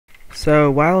So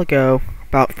a while ago,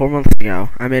 about 4 months ago,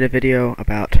 I made a video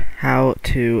about how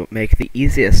to make the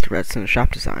easiest Redstone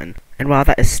shop design. And while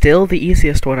that is still the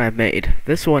easiest one I've made,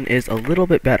 this one is a little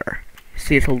bit better.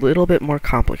 See, it's a little bit more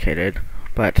complicated,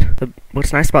 but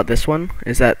what's nice about this one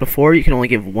is that before you can only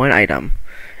give one item,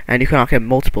 and you cannot give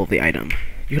multiple of the item.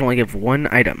 You can only give one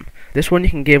item. This one you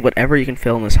can give whatever you can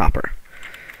fill in this hopper.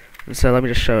 And so let me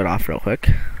just show it off real quick.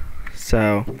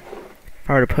 So, if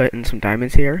I were to put in some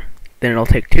diamonds here, then it'll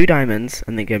take 2 diamonds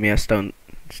and then give me a stone,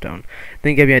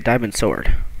 then give me a diamond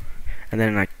sword, and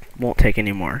then I won't take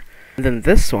any more. And then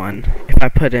this one, if I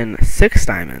put in 6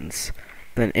 diamonds,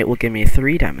 then it will give me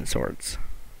 3 diamond swords,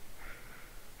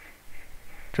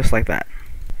 just like that.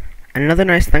 And another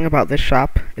nice thing about this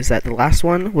shop is that the last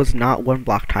one was not 1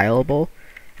 block tileable.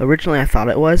 Originally I thought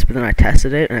it was, but then I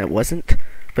tested it and it wasn't.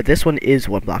 But this one is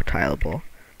 1 block tileable.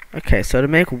 Okay, so to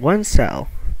make 1 cell,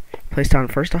 place down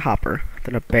first a hopper,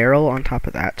 then a barrel on top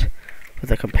of that, with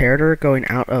a comparator going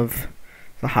out of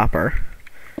the hopper,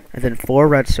 and then 4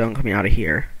 redstone coming out of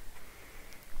here.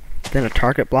 Then a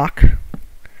target block,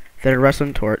 then a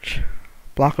redstone torch,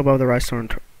 block above the redstone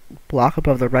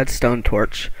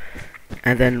torch,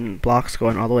 and then blocks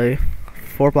going all the way,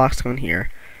 4 blocks going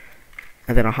here,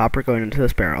 and then a hopper going into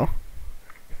this barrel,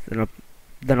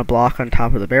 then a block on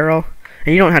top of the barrel,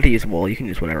 and you don't have to use wool, you can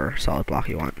use whatever solid block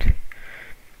you want.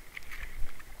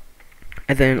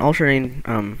 And then alternating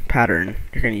pattern,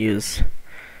 you're going to use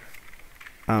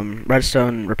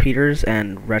redstone repeaters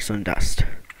and redstone dust.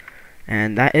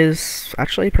 And that is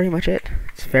actually pretty much it.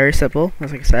 It's very simple,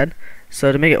 as I said.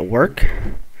 So to make it work,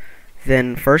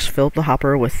 then first fill up the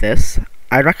hopper with this.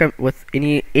 I recommend with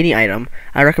any item.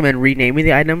 I recommend renaming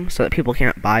the item so that people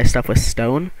can't buy stuff with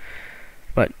stone.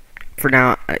 But for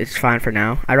now, it's fine for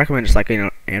now. I recommend just like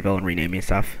anvil and renaming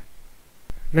stuff.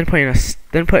 Then put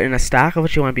in a stack of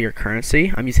what you want to be your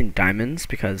currency. I'm using diamonds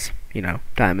because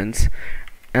diamonds.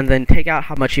 And then take out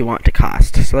how much you want to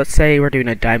cost. So let's say we're doing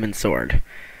a diamond sword.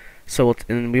 So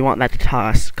and we want that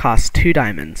to cost 2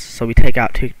 diamonds. So we take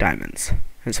out 2 diamonds,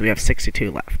 and so we have 62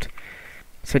 left.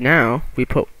 So now we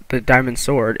put the diamond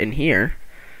sword in here,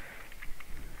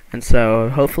 and so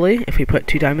hopefully if we put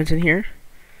 2 diamonds in here,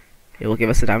 it will give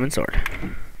us a diamond sword.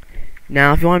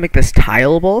 Now if you want to make this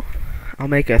tileable, I'll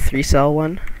make a 3-cell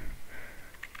one.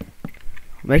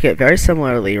 Make it very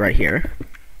similarly right here.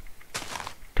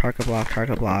 Target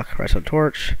block, redstone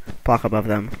torch, block above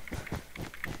them.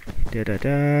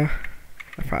 I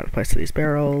forgot to place these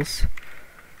barrels.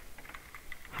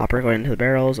 Hopper going into the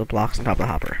barrels with blocks on top of the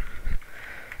hopper.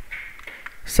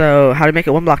 So how to make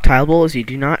it 1 block tileable is you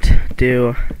do not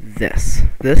do this.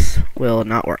 This will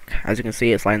not work. As you can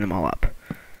see, it's lining them all up.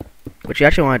 What you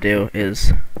actually want to do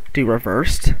is do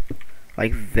reversed,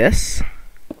 like this,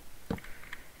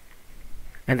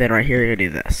 and then right here you're going to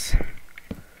do this,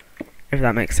 if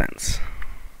that makes sense.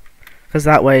 Because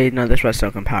that way none of this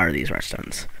redstone can power these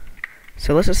redstones.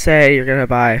 So let's just say you're going to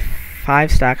buy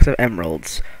 5 stacks of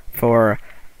emeralds for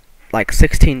like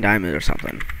 16 diamonds or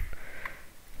something.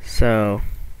 So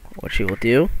what you will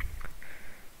do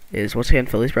is once again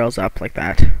fill these barrels up like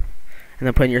that, and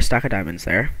then put in your stack of diamonds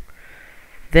there.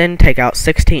 Then take out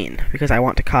 16 because I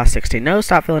want to cost 16. No,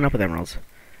 stop filling up with emeralds.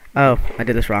 Oh, I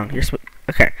did this wrong.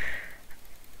 Okay.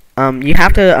 You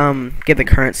have to get the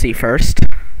currency first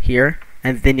here,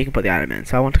 and then you can put the item in.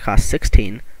 So I want to cost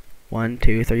 16. 1,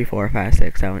 2, 3, 4, 5,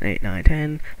 6, 7, 8, 9,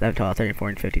 10, 11, 12, 13,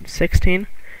 14, 15, 16.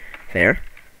 There.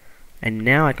 And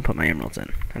now I can put my emeralds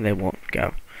in, and they won't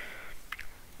go.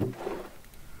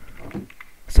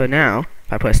 So now,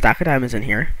 if I put a stack of diamonds in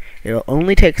here, it'll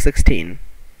only take 16.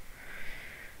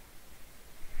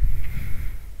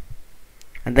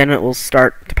 And then it will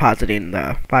start depositing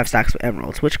the 5 stacks of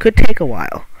emeralds, which could take a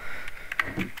while.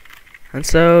 And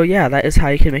so, yeah, that is how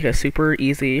you can make a super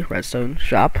easy redstone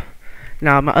shop.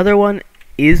 Now, my other one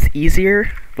is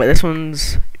easier, but this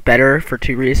one's better for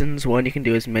 2 reasons. One, you can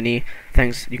do as many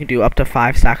things. You can do up to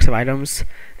 5 stacks of items,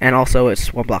 and also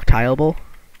it's 1 block tileable.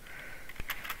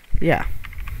 Yeah.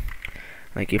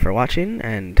 Thank you for watching,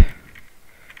 and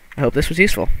I hope this was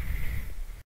useful.